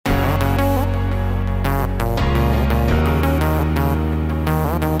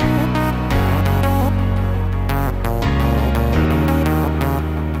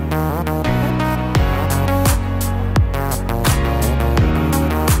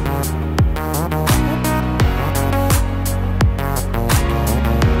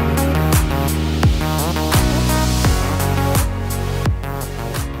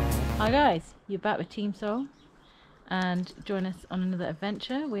you're back with Team Soul and join us on another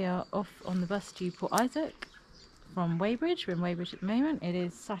adventure. We are off on the bus to Port Isaac from Weybridge. We're in Weybridge at the moment. It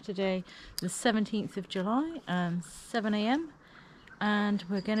is Saturday the 17th of July and 7 AM, and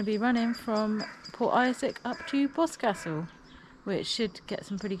we're going to be running from Port Isaac up to Boscastle, which should get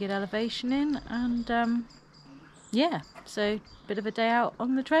some pretty good elevation in, and yeah, so a bit of a day out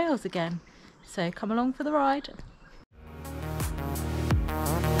on the trails again. So come along for the ride.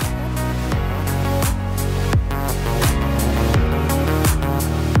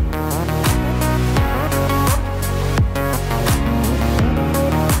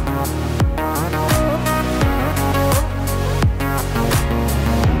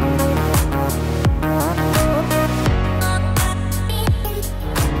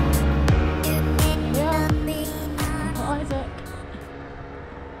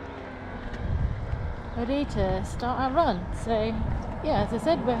 Ready to start our run. So yeah, as I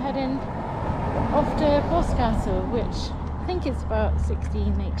said, we're heading off to Boscastle, which I think it's about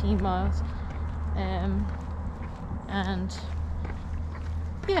 16-18 miles, and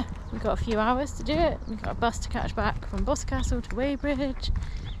yeah, we've got a few hours to do it. We've got a bus to catch back from Boscastle to Weybridge,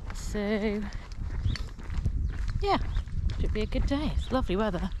 so yeah, should be a good day. It's lovely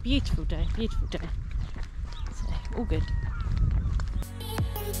weather, beautiful day, so all good.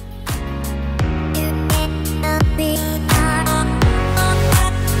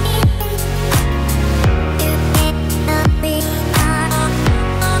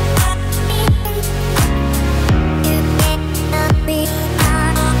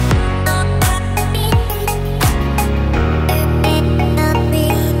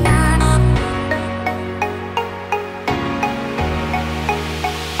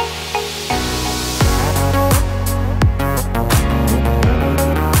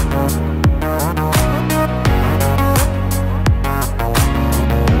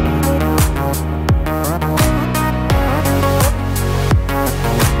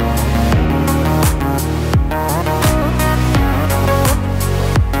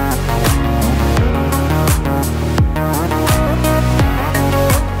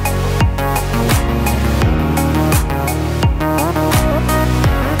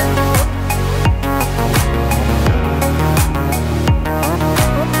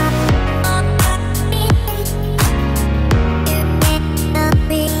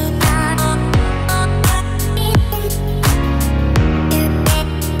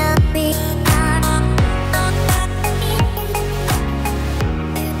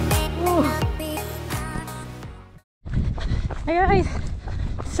 Hey guys,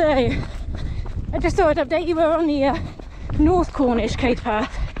 so I just thought I'd update you. We're on the North Cornwall Coast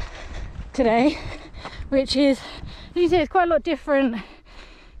Path today, which is, as you say, it's quite a lot different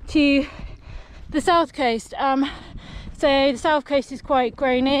to the south coast. So the south coast is quite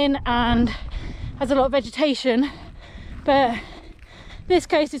grown in and has a lot of vegetation, but this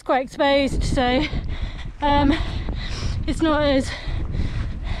coast is quite exposed, so it's not as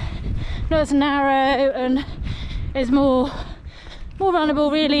narrow and is more runnable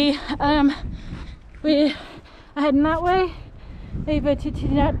really. We are heading that way over to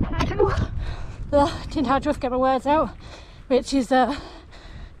Tintagel, get my words out, which is the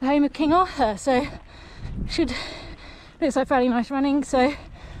home of King Arthur, so looks like fairly nice running, so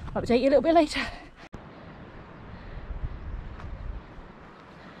I'll update you a little bit later.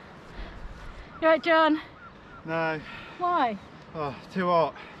 You right, John? No. Why? Oh, too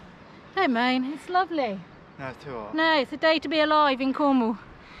hot. Don't moan, it's lovely. No, it's too hot. No, it's a day to be alive in Cornwall.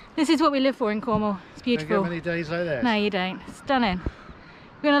 This is what we live for in Cornwall. It's beautiful. Don't get many days like this. No, you don't. It's stunning.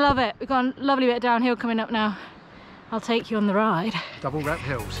 You're gonna love it. We've got a lovely bit of downhill coming up now. I'll take you on the ride. Double wrap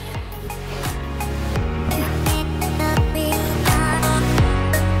hills.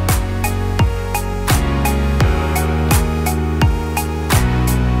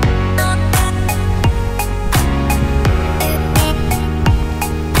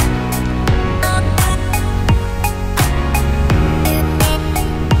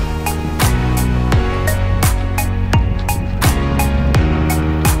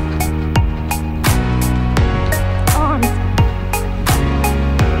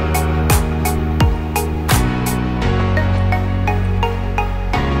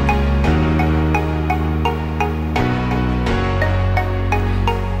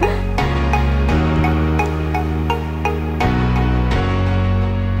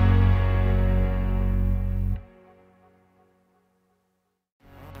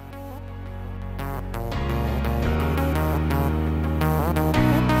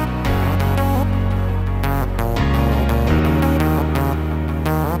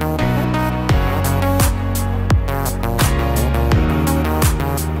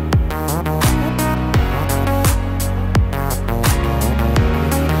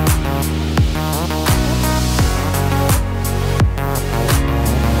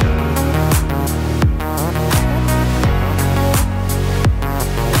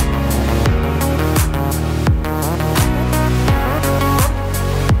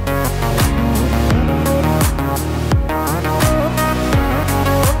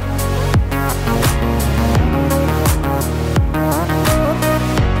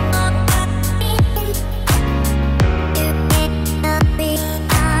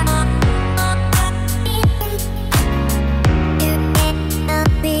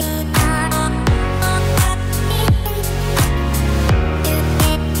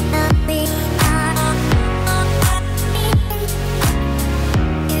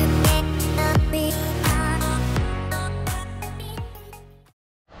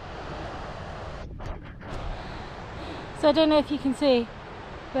 I don't know if you can see,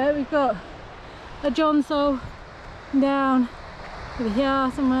 but we've got a John Soul down over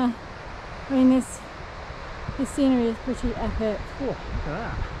here somewhere. I mean, this scenery is pretty epic. Oh, look at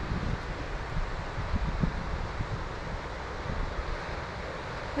that.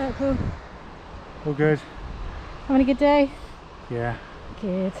 Yeah, cool. All good. Having a good day? Yeah.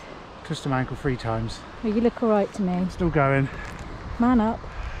 Good. Twisted my ankle 3 times. Well, you look alright to me. Still going. Man up.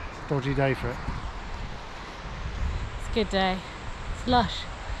 It's a dodgy day for it. It's a good day. It's lush.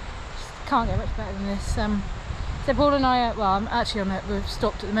 Just can't get much better than this. So Paul and I, well, I'm actually on it. We've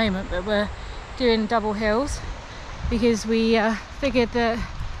stopped at the moment, but we're doing double hills because we figured that,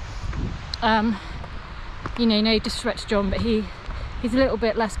 you know, no disrespect to John, but he's a little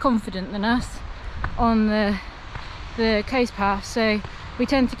bit less confident than us on the coast path, so we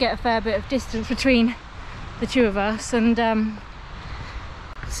tend to get a fair bit of distance between the two of us, and or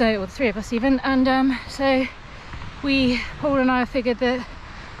the three of us even, and so Paul and I figured that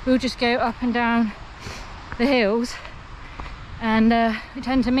we'll just go up and down the hills, and we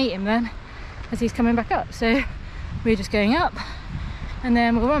tend to meet him then as he's coming back up, so we're just going up and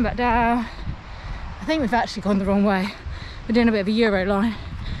then we'll run back down. I think we've actually gone the wrong way. We're doing a bit of a Euro line,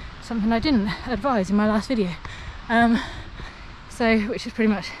 something I didn't advise in my last video, which is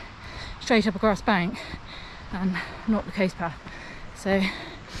pretty much straight up a grass bank and not the coast path. So there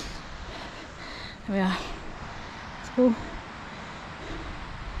we are. It's cool.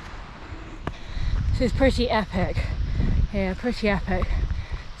 So it's pretty epic. Yeah, pretty epic.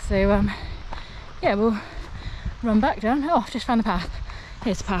 So yeah, we'll run back down. Oh, I've just found the path.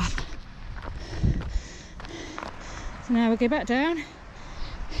 Here's the path. So now we'll go back down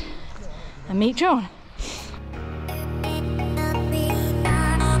and meet John.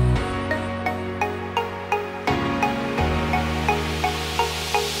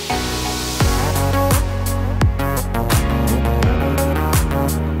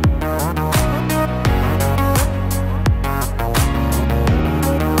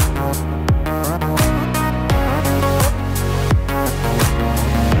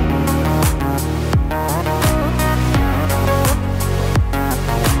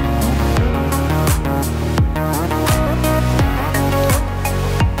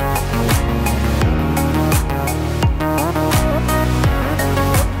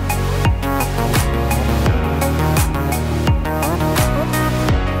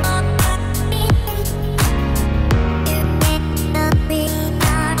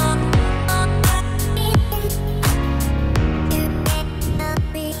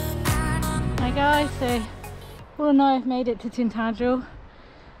 So Paul and I have made it to Tintagel.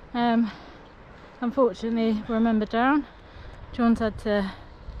 Unfortunately we're a member down. John's had to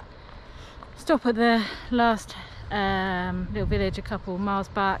stop at the last little village a couple miles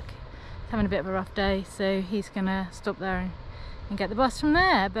back. He's having a bit of a rough day, so he's gonna stop there and get the bus from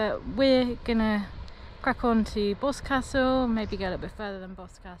there, but we're gonna crack on to Boscastle, maybe go a little bit further than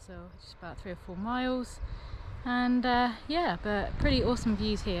Boscastle, just about 3 or 4 miles, and yeah, but pretty awesome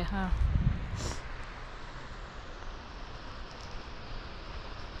views here, huh?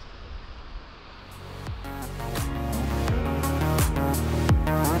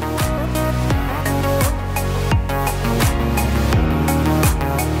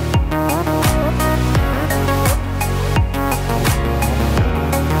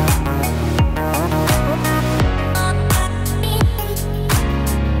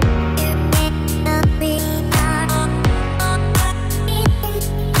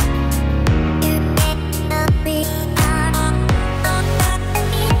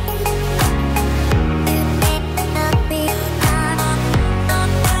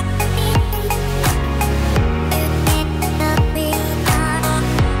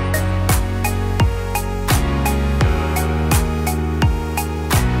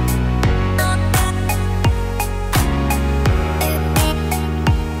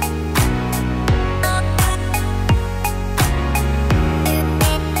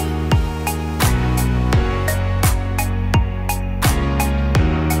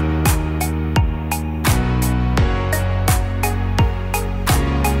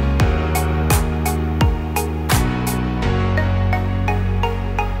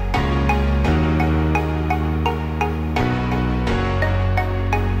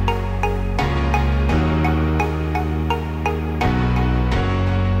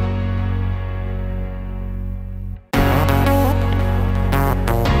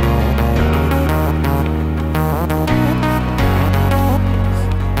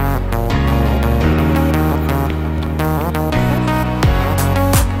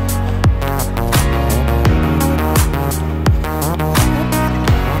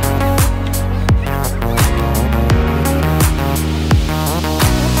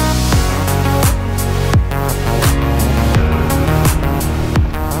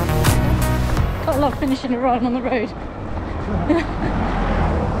 finishing a run on the road.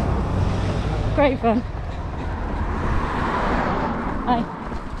 Great fun. Hi.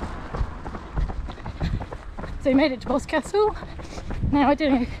 So we made it to Boscastle. Now I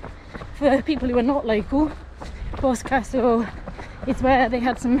don't know, for people who are not local, Boscastle is where they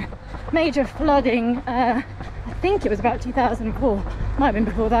had some major flooding. I think it was about 2004, might have been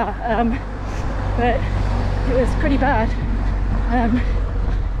before that, but it was pretty bad.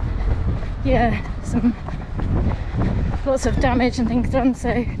 Yeah, lots of damage and things done,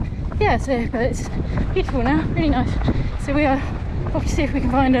 so yeah, but it's beautiful now, really nice. So we are off to see if we can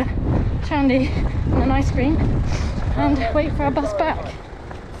find a shandy and an ice cream and wait for our bus back.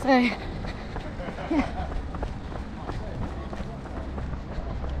 So yeah.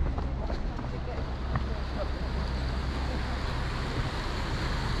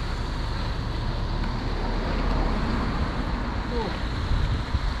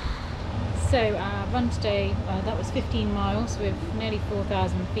 So our run today, that was 15 miles with nearly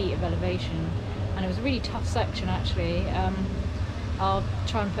 4,000 feet of elevation, and it was a really tough section actually. I'll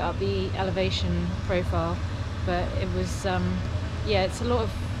try and put up the elevation profile, but it was, yeah, it's a lot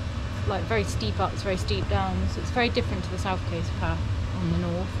of like very steep ups, very steep downs. It's very different to the South Coast Path on the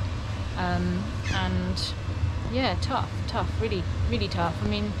north, and yeah, tough, really tough. I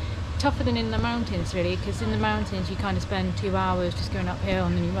mean, tougher than in the mountains really, because in the mountains you kind of spend 2 hours just going uphill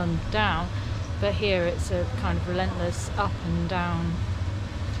and then you run down, but here it's a kind of relentless up and down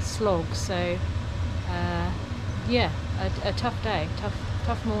slog. So yeah, a tough day,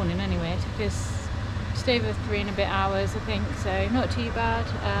 tough morning anyway. It took us just over 3 and a bit hours I think, so not too bad.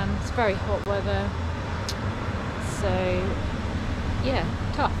 It's very hot weather, so yeah,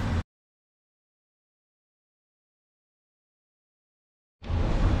 tough.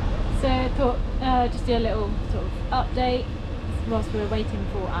 So I thought just do a little sort of update whilst we were waiting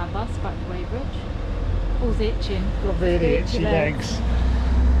for our bus back to Weybridge. All's itching. Got really itchy legs.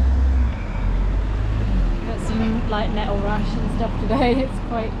 Got some like nettle rash and stuff today. It's a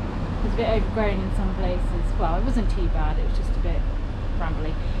bit overgrown in some places. Well, it wasn't too bad, it was just a bit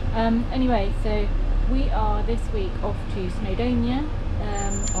rambly. Anyway, so we are this week off to Snowdonia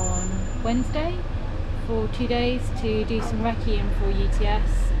on Wednesday for 2 days to do some recce for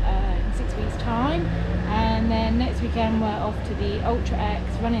UTS in 6 weeks time, and then next weekend we're off to the Ultra X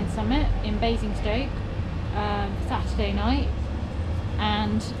running summit in Basingstoke Saturday night,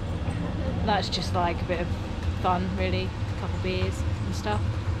 and that's just like a bit of fun really, a couple of beers and stuff,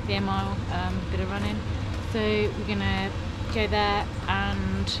 beer mile, bit of running. So we're gonna go there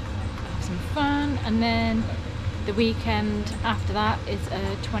and have some fun, and then the weekend after that is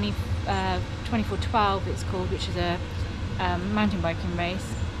a 24-12 it's called, which is a mountain biking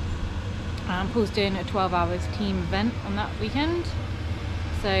race. Paul's doing a 12 hours team event on that weekend,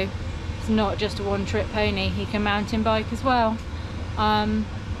 so it's not just a one trip pony, he can mountain bike as well. And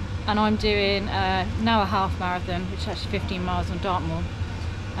I'm doing now a half marathon, which is actually 15 miles on Dartmoor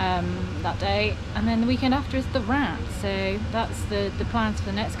that day, and then the weekend after is the Rat. So that's the plans for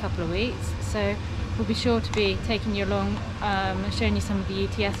the next couple of weeks. So we'll be sure to be taking you along and showing you some of the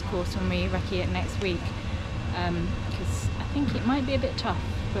UTS course when we recce it next week, because I think it might be a bit tough,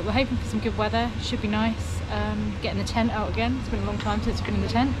 but we're hoping for some good weather. It should be nice. Getting the tent out again, it's been a long time since we've been in the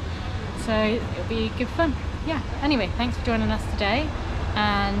tent, so it'll be good fun. Yeah, anyway, thanks for joining us today,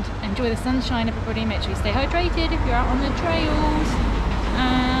 and enjoy the sunshine everybody. Make sure you stay hydrated if you're out on the trails,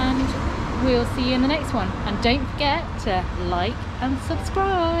 and we'll see you in the next one. And don't forget to like and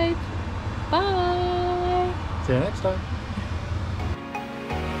subscribe. Bye! See you next time.